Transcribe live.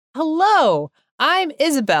Hello, I'm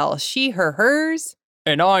Isabel, she, her, hers.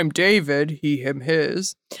 And I'm David, he, him,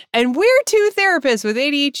 his. And we're two therapists with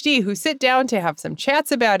ADHD who sit down to have some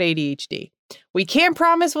chats about ADHD. We can't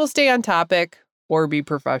promise we'll stay on topic or be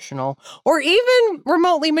professional or even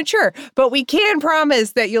remotely mature, but we can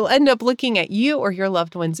promise that you'll end up looking at you or your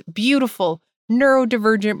loved one's beautiful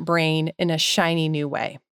neurodivergent brain in a shiny new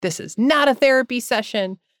way. This is not a therapy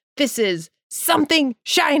session. This is something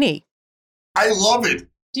shiny. I love it.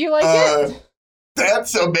 Do you like it?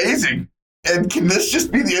 That's amazing. And can this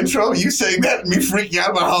just be the intro? You saying that and me freaking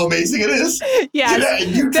out about how amazing it is? Yes.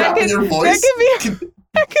 And you dropping your voice?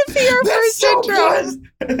 That could be our first intro.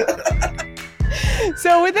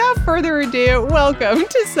 So without further ado, welcome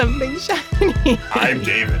to Something Shiny. I'm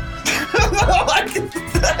David.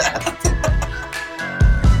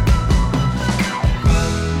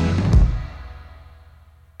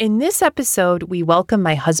 In this episode, we welcome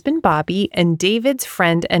my husband, Bobby, and David's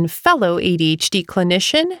friend and fellow ADHD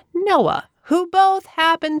clinician, Noah, who both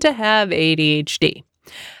happen to have ADHD.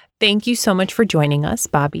 Thank you so much for joining us,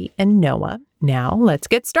 Bobby and Noah. Now, let's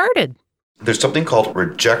get started. There's something called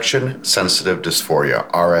rejection-sensitive dysphoria,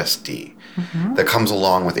 RSD, that comes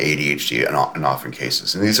along with ADHD in often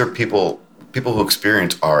cases. And these are people who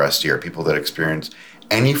experience RSD are people that experience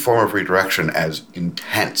any form of redirection as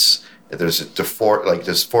intense. There's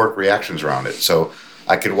dysphoric reactions around it. So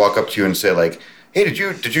I could walk up to you and say, like, hey, did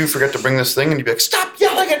you forget to bring this thing? And you'd be like, stop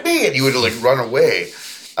yelling at me. And you would like run away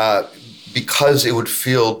because it would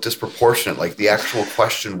feel disproportionate. Like the actual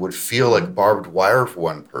question would feel like barbed wire for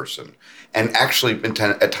one person and actually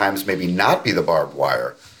at times maybe not be the barbed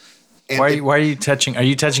wire. Why are you touching? Are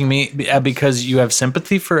you touching me because you have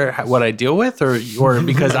sympathy for what I deal with, or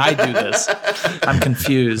because I do this? I'm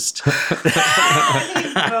confused.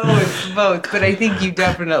 Both. But I think you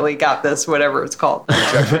definitely got this, whatever it's called.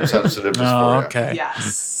 Rejection-sensitive dysphoria. Oh, okay.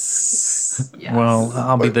 Yes. Well,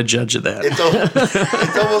 I'll be the judge of that. It's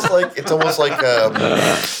almost like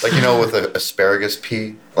with an asparagus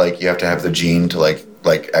pea, like you have to have the gene to like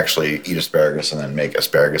actually eat asparagus and then make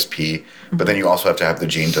asparagus pea, but then you also have to have the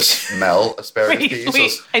gene to smell asparagus pea.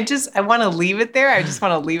 Wait, I want to leave it there. I just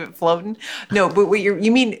want to leave it floating. No, but what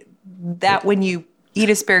you mean that when you eat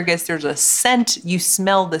asparagus, there's a scent. You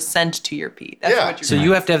smell the scent to your pea. That's what you're So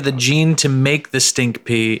you have to have the gene to make the stink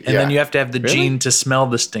pea, and then you have to have the Really? gene to smell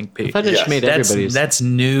the stink pea. I thought it just made everybody's. That's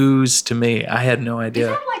news to me. I had no Is idea.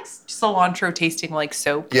 that like cilantro tasting like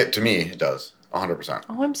soap? Yeah, to me it does, 100%.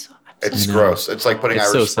 Oh, I'm so It's gross. It's like putting It's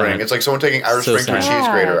Irish so Spring. sad. It's like someone taking Irish So Spring to a sad. cheese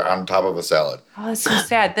grater on top of a salad. Oh, that's so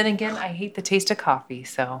sad. Then again, I hate the taste of coffee,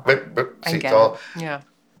 so But I see, get it's all. it. Yeah.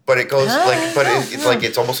 But it goes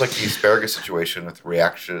it's almost like the asparagus situation with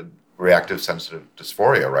reactive sensitive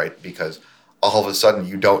dysphoria, right? Because all of a sudden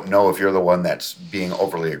you don't know if you're the one that's being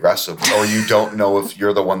overly aggressive, or you don't know if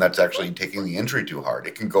you're the one that's actually taking the injury too hard.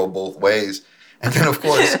 It can go both ways. And then, of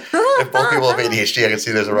course, if both people have ADHD, I can see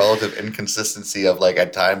there's a relative inconsistency of, like,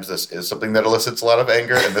 at times this is something that elicits a lot of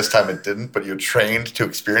anger, and this time it didn't, but you're trained to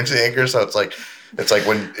experience the anger. So it's like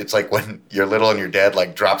when you're little and your dad,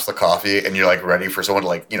 like, drops the coffee and you're, like, ready for someone to,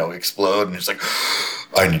 like, explode, and it's like,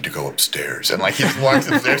 I need to go upstairs. And, like, he walks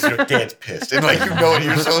upstairs and your dad's pissed. And, like, and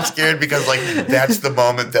you're so scared because, like, that's the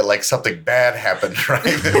moment that, like, something bad happened, right?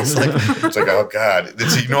 It's like, oh, God.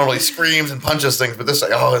 He normally screams and punches things, but this,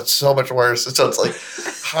 like, oh, it's so much worse. So it's like,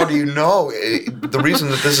 how do you know? The reason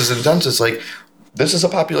that this is intense is, like, this is a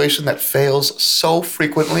population that fails so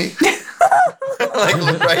frequently.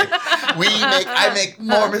 Right? I make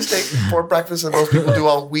more mistakes before breakfast than most people do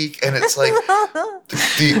all week, and it's like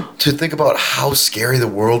to think about how scary the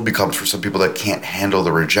world becomes for some people that can't handle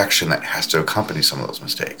the rejection that has to accompany some of those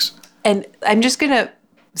mistakes. And I'm just going to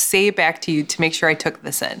say it back to you to make sure I took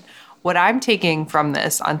this in. What I'm taking from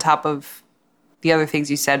this, on top of the other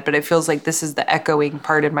things you said, but it feels like this is the echoing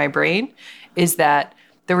part in my brain, is that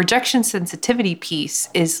the rejection sensitivity piece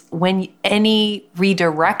is when any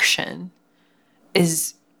redirection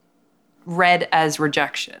is read as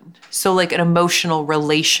rejection. So like an emotional,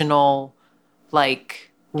 relational,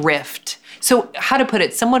 like rift. So how to put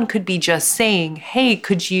it, someone could be just saying, hey,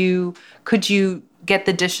 could you get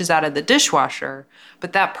the dishes out of the dishwasher?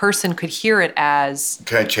 But that person could hear it as,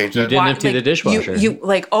 Can I change that? You didn't empty the dishwasher. You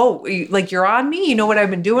like, oh, like you're on me? You know what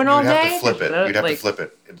I've been doing all You'd day? have to flip it. You'd have Like, to flip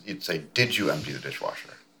it. You'd say, did you empty the dishwasher?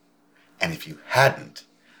 And if you hadn't,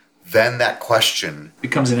 then that question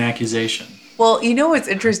becomes an accusation. Well, you know what's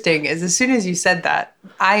interesting is as soon as you said that,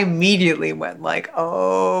 I immediately went like,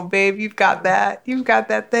 oh, babe, you've got that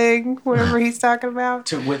thing, whatever he's talking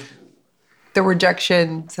about. With The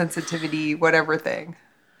rejection, sensitivity, whatever thing.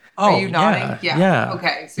 Are you nodding? Yeah.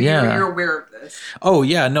 Okay, so Yeah. you're aware of this. Oh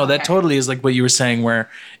yeah, no, that Okay. totally is like what you were saying. Where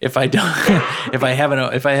if I don't, if I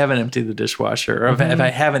haven't emptied the dishwasher, or if I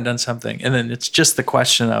haven't done something, and then it's just the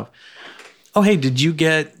question of, oh hey, did you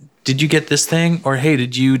get this thing, or hey,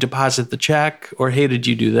 did you deposit the check, or hey, did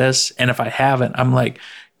you do this? And if I haven't, I'm like,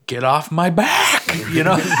 get off my back, you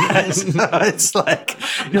know. It's like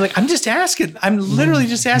you're like, I'm just asking. I'm literally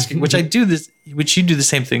just asking, which you do the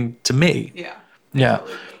same thing to me. Yeah. Yeah.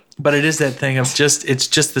 But it is that thing of it's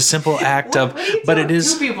just the simple act of, but it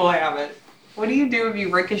is. Two people have it. What do you do if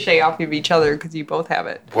you ricochet off of each other because you both have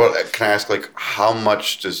it? Well, can I ask, like, how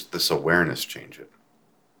much does this awareness change it?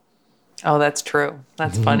 Oh, that's true.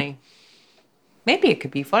 That's funny. Maybe it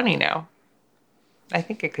could be funny now. I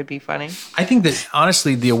think it could be funny. I think that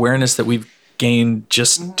honestly, the awareness that we've gained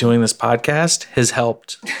just doing this podcast has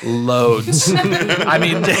helped loads. I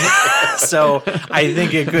mean, so I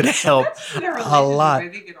think it could help a lot.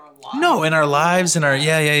 No, in our lives, in our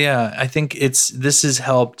yeah. I think this has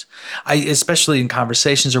helped. Especially in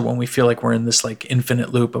conversations or when we feel like we're in this like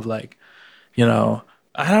infinite loop of like, you know,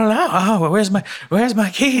 I don't know. Oh, where's my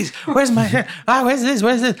keys? Where's my where's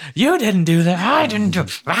this? You didn't do that. I didn't do.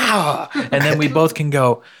 Wow. And then we both can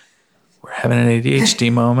go, we're having an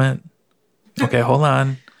ADHD moment. Okay, hold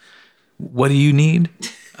on. What do you need?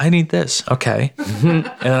 I need this. Okay. And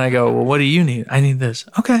then I go, well, what do you need? I need this.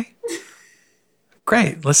 Okay.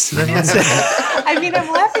 Great. Let's I mean,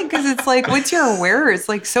 I'm laughing because it's like, once you're aware, it's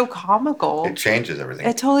like so comical. It changes everything.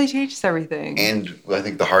 It totally changes everything. And I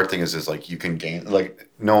think the hard thing is like you can gain, like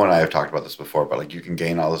Noah and I have talked about this before, but like you can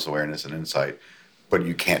gain all this awareness and insight, but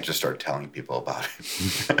you can't just start telling people about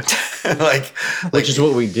it. Which is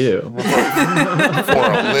what we do. For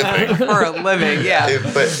a living. For a living, yeah.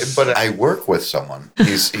 But I work with someone.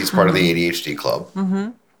 He's part of the ADHD club.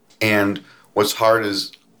 And what's hard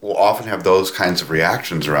is we'll often have those kinds of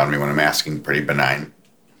reactions around me when I'm asking pretty benign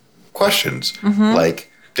questions.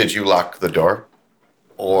 Like, did you lock the door?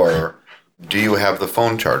 Or do you have the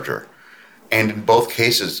phone charger? And in both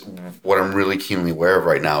cases, what I'm really keenly aware of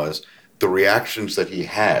right now is the reactions that he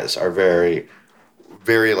has are very,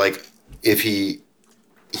 very like if he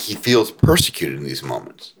feels persecuted in these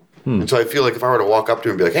moments. And so I feel like if I were to walk up to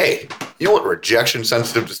him and be like, "Hey, you know what rejection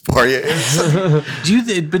sensitive dysphoria is?"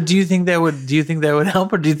 Do you think that would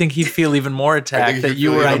help, or do you think he'd feel even more attacked that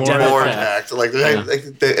you were identified? More attacked. Like, I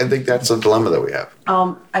think that's a dilemma that we have.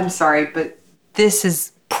 I'm sorry, but this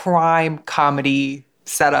is prime comedy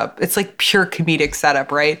setup. It's like pure comedic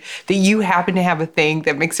setup, right? That you happen to have a thing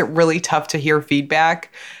that makes it really tough to hear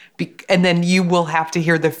feedback. And then you will have to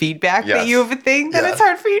hear the feedback that you have a thing that it's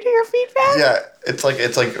hard for you to hear feedback. Yeah, it's like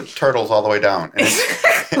turtles all the way down, and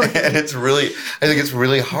and it's really, I think it's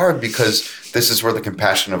really hard because this is where the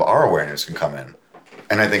compassion of our awareness can come in,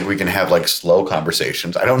 and I think we can have like slow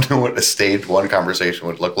conversations. I don't know what a stage one conversation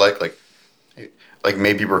would look like. Like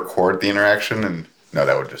maybe record the interaction, and no,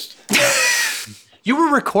 that would just. You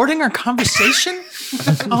were recording our conversation?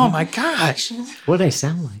 Oh my gosh. What did I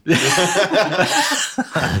sound like?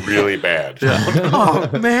 Really bad. Oh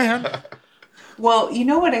man. Well, you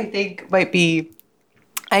know what I think might be,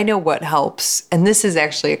 I know what helps, and this is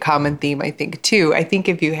actually a common theme, I think, too. I think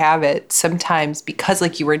if you have it, sometimes because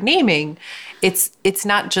like you were naming, it's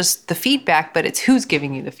not just the feedback, but it's who's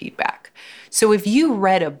giving you the feedback. So if you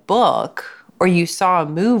read a book or you saw a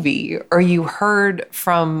movie, or you heard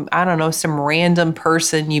from, I don't know, some random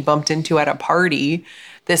person you bumped into at a party,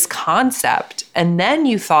 this concept, and then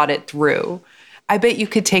you thought it through, I bet you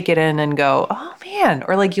could take it in and go, oh man,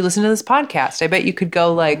 or like you listen to this podcast, I bet you could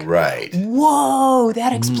go like, Right. whoa,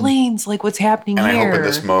 that explains like what's happening And here. I hope at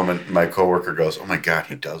this moment my coworker goes, "Oh my God,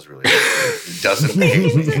 he does really like you. He doesn't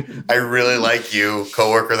mean I really like you,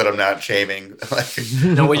 coworker that I'm not shaming."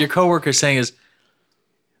 No, what your coworker's saying is,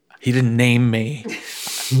 he didn't name me.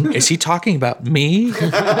 Is he talking about me?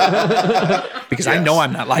 Because I know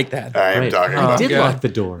I'm not like that. I am talking about I did God. lock the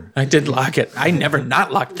door. I did lock it. I never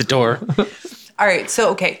not locked the door. All right, so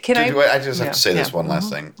okay, I just have to say this one last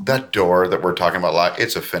thing. That door that we're talking about,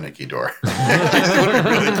 it's a finicky door. I just want to be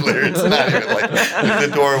really clear. It's not even like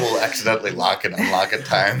the door will accidentally lock and unlock at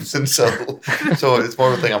times, and so it's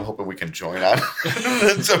more of a thing I'm hoping we can join on.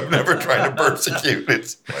 So I'm never trying to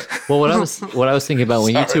persecute. Well, what I was thinking about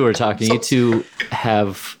when you two were talking, you two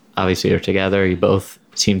have obviously you're together. You both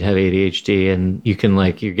seem to have ADHD, and you can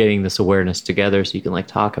you're getting this awareness together, so you can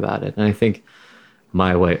talk about it. And I think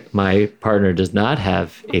my partner does not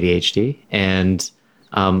have ADHD, and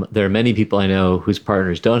there are many people I know whose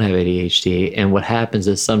partners don't have ADHD. And what happens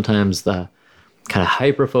is sometimes the kind of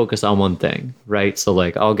hyper focus on one thing, right? So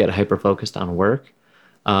I'll get hyper focused on work,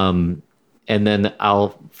 and then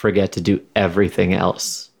I'll forget to do everything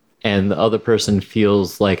else and the other person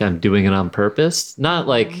feels like I'm doing it on purpose. Not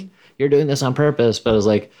like you're doing this on purpose, but it's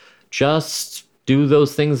like, just do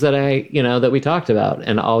those things that that we talked about.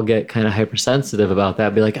 And I'll get kind of hypersensitive about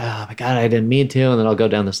that. Be like, oh my God, I didn't mean to. And then I'll go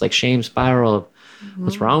down this like shame spiral of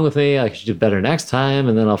what's wrong with me? I should do better next time.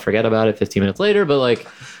 And then I'll forget about it 15 minutes later. But like,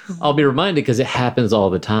 I'll be reminded because it happens all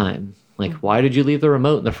the time. Like, why did you leave the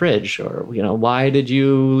remote in the fridge? Or, why did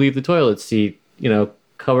you leave the toilet seat,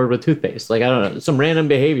 covered with toothpaste? Like, I don't know, some random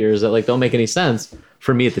behaviors that like don't make any sense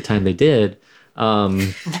for me at the time they did.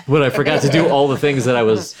 When I forgot to do all the things that I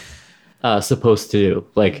was supposed to do,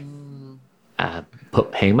 like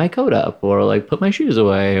hang my coat up, or like put my shoes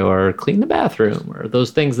away, or clean the bathroom, or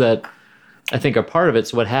those things that I think are part of it.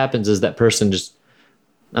 So what happens is that person just,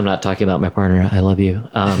 I'm not talking about my partner, I love you,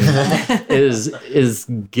 is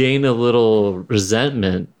gain a little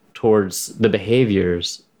resentment towards the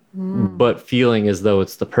behaviors, but feeling as though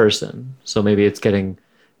it's the person. So maybe I'm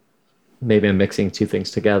mixing two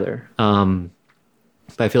things together. But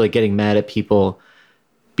I feel like getting mad at people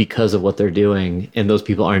because of what they're doing, and those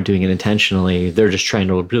people aren't doing it intentionally. They're just trying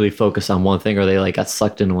to really focus on one thing, or they like got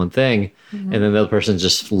sucked into one thing, and then the other person's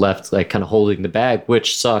just left like kind of holding the bag,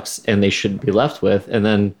 which sucks, and they shouldn't be left with. And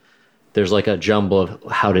then there's like a jumble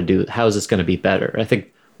of how is this going to be better? I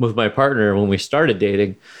think with my partner, when we started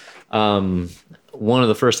dating, one of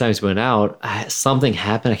the first times we went out, something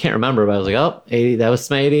happened. I can't remember, but I was like, oh, that was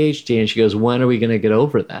my ADHD. And she goes, when are we going to get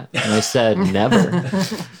over that? And I said, never,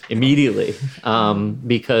 immediately,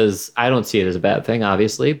 because I don't see it as a bad thing,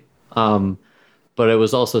 obviously. But it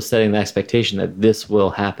was also setting the expectation that this will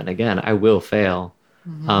happen again. I will fail.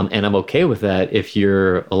 And I'm okay with that if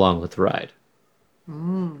you're along with the ride.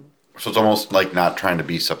 So it's almost like not trying to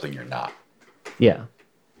be something you're not. Yeah.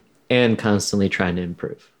 And constantly trying to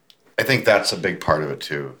improve. I think that's a big part of it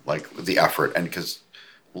too, like the effort, and because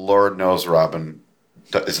Lord knows Robin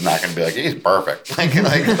is not going to be like, he's perfect, but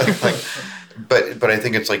I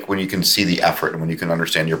think it's like when you can see the effort and when you can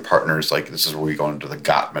understand your partner's, like, this is where we go into the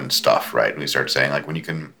Gottman stuff, right? And we start saying, like, when you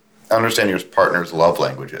can understand your partner's love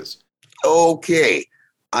languages. Okay,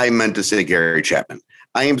 I meant to say Gary Chapman.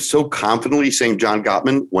 I am so confidently saying John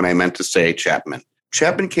Gottman when I meant to say Chapman.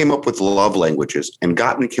 Chapman came up with love languages, and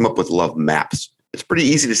Gottman came up with love maps. It's pretty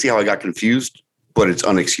easy to see how I got confused, but it's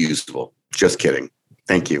unexcusable. Just kidding.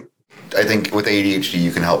 Thank you. I think with ADHD,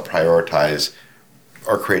 you can help prioritize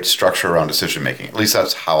or create structure around decision making. At least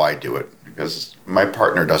that's how I do it, because my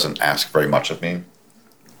partner doesn't ask very much of me,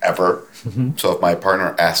 ever. So if my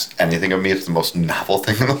partner asks anything of me, it's the most novel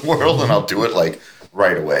thing in the world, and I'll do it like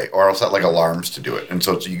right away, or I'll set like alarms to do it. And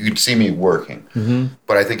so you can see me working.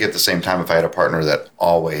 But I think at the same time, if I had a partner that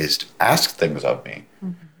always asked things of me,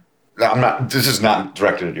 this is not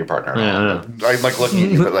directed at your partner. No. I'm like looking at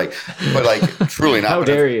you, but like truly not. How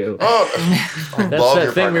dare you? I That's love that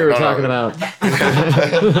your thing partner. we were talking about.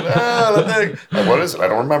 That thing. What is it? I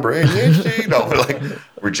don't remember. ADHD? No, but like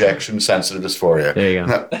rejection, sensitive dysphoria. There you go.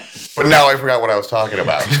 No, but now I forgot what I was talking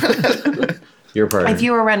about. Your partner. If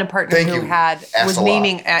you were around a partner Thank who you. was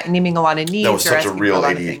naming a lot of needs, That was or such a asking real for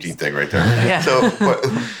lot of ADHD things. thing right there. Yeah. So,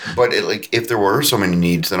 but it, like, if there were so many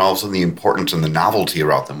needs, then all of a sudden the importance and the novelty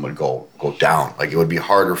around them would go down. Like, it would be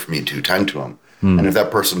harder for me to tend to them. And if that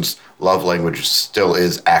person's love language still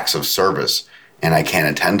is acts of service, and I can't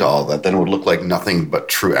attend to all that, then it would look like nothing but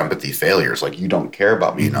true empathy failures. Like, you don't care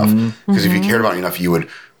about me enough. Because if you cared about me enough, you would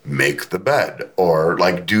make the bed, or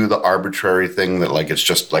like do the arbitrary thing that, like, it's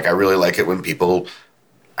just like, I really like it when people,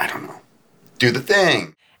 I don't know, do the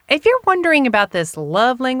thing. If you're wondering about this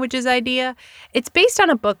love languages idea, it's based on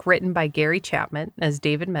a book written by Gary Chapman, as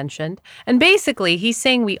David mentioned. And basically, he's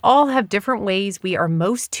saying we all have different ways we are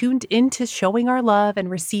most tuned into showing our love and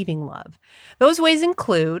receiving love. Those ways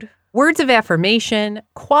include words of affirmation,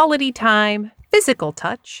 quality time, physical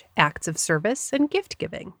touch, acts of service, and gift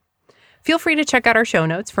giving. Feel free to check out our show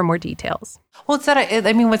notes for more details. Well, it's that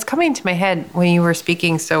I mean, what's coming to my head when you were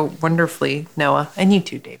speaking so wonderfully, Noah, and you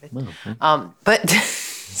too, David. But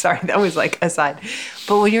sorry, that was like aside.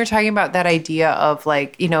 But when you were talking about that idea of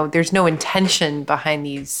like, there's no intention behind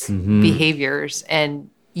these behaviors, and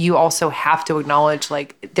you also have to acknowledge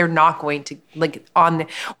like they're not going to like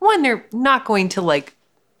they're not going to like,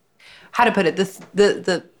 how to put it,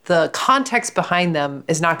 the context behind them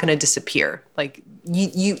is not going to disappear. Like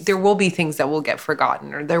there will be things that will get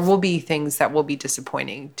forgotten, or there will be things that will be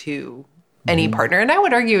disappointing to any partner. And I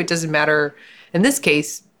would argue it doesn't matter in this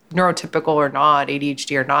case, neurotypical or not,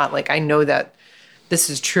 ADHD or not. Like, I know that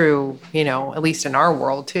this is true, at least in our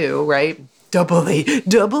world too, right? Double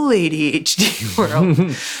ADHD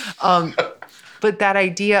world. But that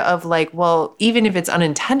idea of like, well, even if it's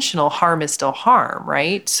unintentional, harm is still harm,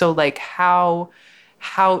 right? So like how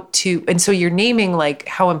how to, and so you're naming like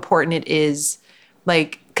how important it is,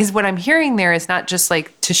 like, because what I'm hearing there is not just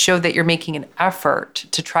like to show that you're making an effort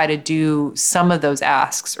to try to do some of those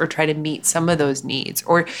asks or try to meet some of those needs,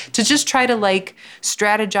 or to just try to like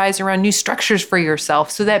strategize around new structures for yourself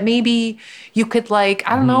so that maybe you could like,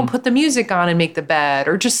 I don't know, put the music on and make the bed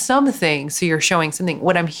or just something. So you're showing something.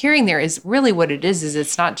 What I'm hearing there is really what it is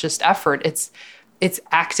it's not just effort. It's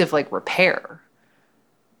active like repair.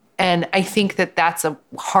 And I think that that's a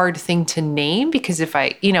hard thing to name because if I,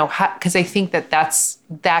 because I think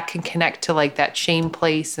that can connect to like that shame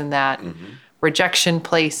place and that rejection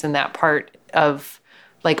place and that part of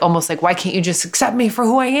like, almost like, why can't you just accept me for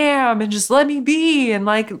who I am and just let me be? And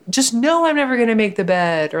like, just know I'm never going to make the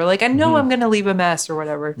bed, or like, I know I'm going to leave a mess or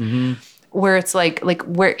whatever. Where it's like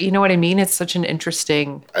where, you know what I mean? It's such an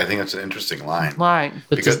interesting. I think it's an interesting line.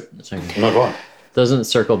 Because, No, go on. Doesn't it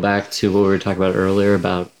circle back to what we were talking about earlier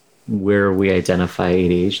about where we identify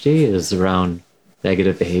ADHD is around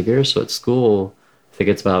negative behavior. So at school, I think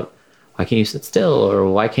it's about why can't you sit still, or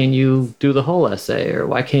why can't you do the whole essay, or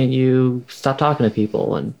why can't you stop talking to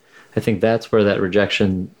people? And I think that's where that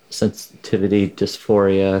rejection sensitivity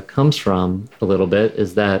dysphoria comes from a little bit,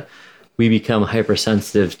 is that we become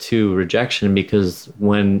hypersensitive to rejection because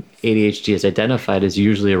when ADHD is identified is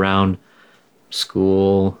usually around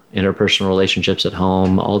school, interpersonal relationships at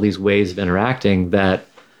home, all these ways of interacting that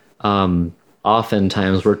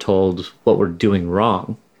oftentimes we're told what we're doing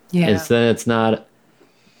wrong. Yeah. And then it's not,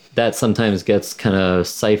 that sometimes gets kind of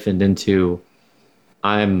siphoned into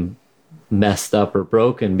I'm messed up or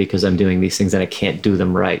broken because I'm doing these things and I can't do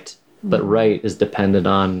them right. But right is dependent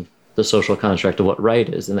on the social construct of what right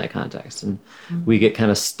is in that context. And we get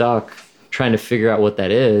kind of stuck trying to figure out what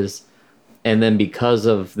that is. And then because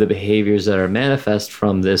of the behaviors that are manifest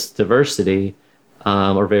from this diversity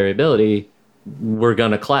or variability, we're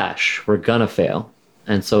going to clash, we're going to fail.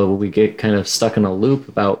 And so we get kind of stuck in a loop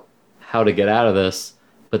about how to get out of this,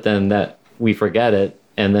 but then that we forget it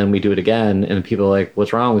and then we do it again and people are like,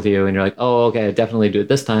 what's wrong with you? And you're like, oh, okay, I definitely do it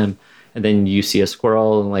this time. And then you see a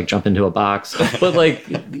squirrel and like jump into a box, but like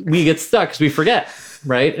we get stuck because we forget,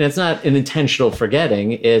 right? And it's not an intentional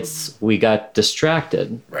forgetting, it's we got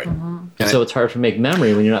distracted. Right. So it's hard to make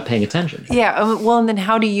memory when you're not paying attention. Yeah. Well, and then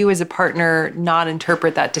how do you as a partner not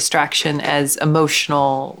interpret that distraction as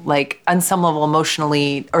emotional, like on some level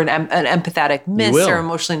emotionally, or an empathetic miss or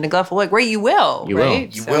emotionally neglectful? Like, right, you will,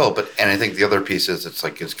 right? You will, but, and I think the other piece is it's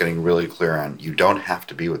getting really clear on, you don't have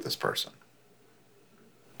to be with this person.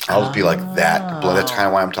 I'll just be like that. That's kind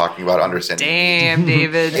of why I'm talking about understanding. Damn,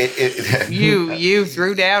 David. You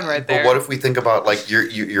threw down right there. But what if we think about like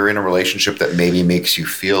you're in a relationship that maybe makes you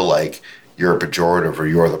feel like you're a pejorative or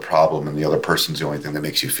you're the problem and the other person's the only thing that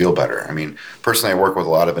makes you feel better. I mean, personally, I work with a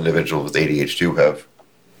lot of individuals with ADHD who have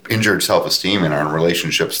injured self-esteem and are in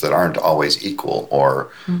relationships that aren't always equal or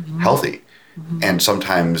healthy. And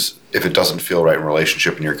sometimes if it doesn't feel right in a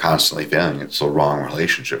relationship and you're constantly failing, it's the wrong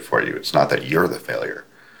relationship for you. It's not that you're the failure.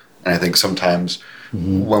 And I think sometimes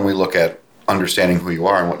when we look at understanding who you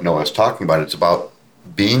are and what Noah's talking about, it's about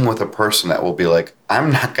being with a person that will be like,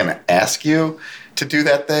 I'm not going to ask you to do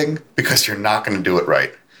that thing because you're not going to do it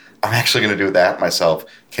right. I'm actually going to do that myself.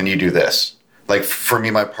 Can you do this? Like for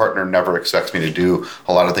me, my partner never expects me to do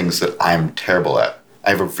a lot of things that I'm terrible at.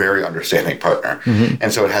 I have a very understanding partner.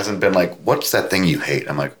 And so it hasn't been like, what's that thing you hate?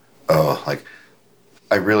 I'm like, oh, like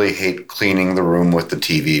I really hate cleaning the room with the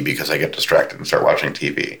TV because I get distracted and start watching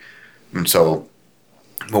TV. And so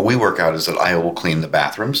what we work out is that I will clean the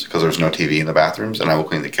bathrooms because there's no TV in the bathrooms, and I will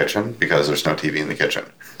clean the kitchen because there's no TV in the kitchen.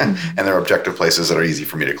 And there are objective places that are easy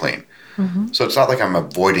for me to clean. So it's not like I'm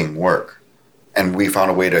avoiding work. And we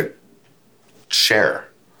found a way to share.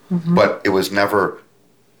 But it was never,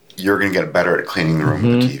 you're going to get better at cleaning the room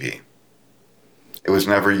with the TV. It was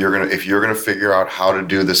never, if you're going to figure out how to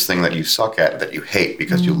do this thing that you suck at, that you hate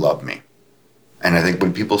because you love me. And I think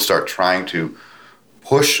when people start trying to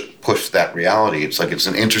push that reality, it's like, it's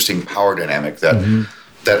an interesting power dynamic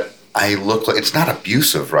that I look like, it's not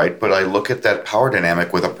abusive, right? But I look at that power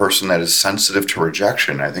dynamic with a person that is sensitive to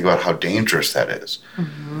rejection. I think about how dangerous that is.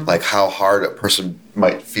 Like how hard a person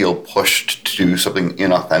might feel pushed to do something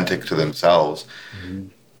inauthentic to themselves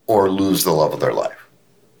or lose the love of their life.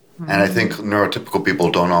 And I think neurotypical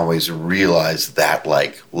people don't always realize that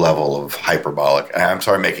like level of hyperbolic. And I'm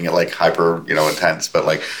sorry making it like hyper, intense, but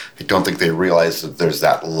like I don't think they realize that there's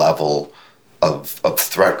that level of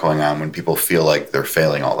threat going on when people feel like they're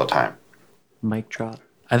failing all the time. Mic drop.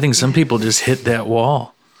 I think some people just hit that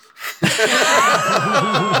wall. It's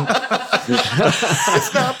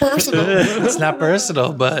not personal. It's not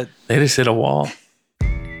personal, but they just hit a wall.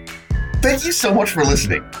 Thank you so much for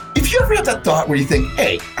listening. If you ever have that thought where you think,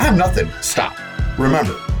 hey, I'm nothing, stop.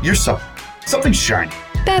 Remember, you're something shiny.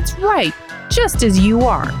 That's right, just as you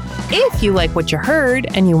are. If you like what you heard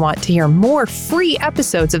and you want to hear more free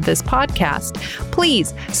episodes of this podcast,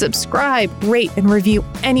 please subscribe, rate, and review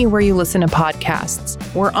anywhere you listen to podcasts.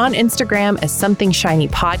 We're on Instagram as Something Shiny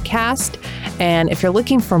Podcast. And if you're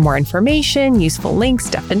looking for more information, useful links,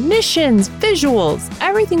 definitions, visuals,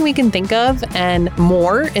 everything we can think of and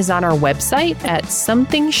more is on our website at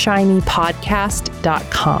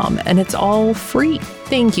somethingshinypodcast.com. And it's all free.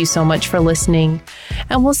 Thank you so much for listening,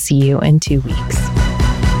 and we'll see you in 2 weeks.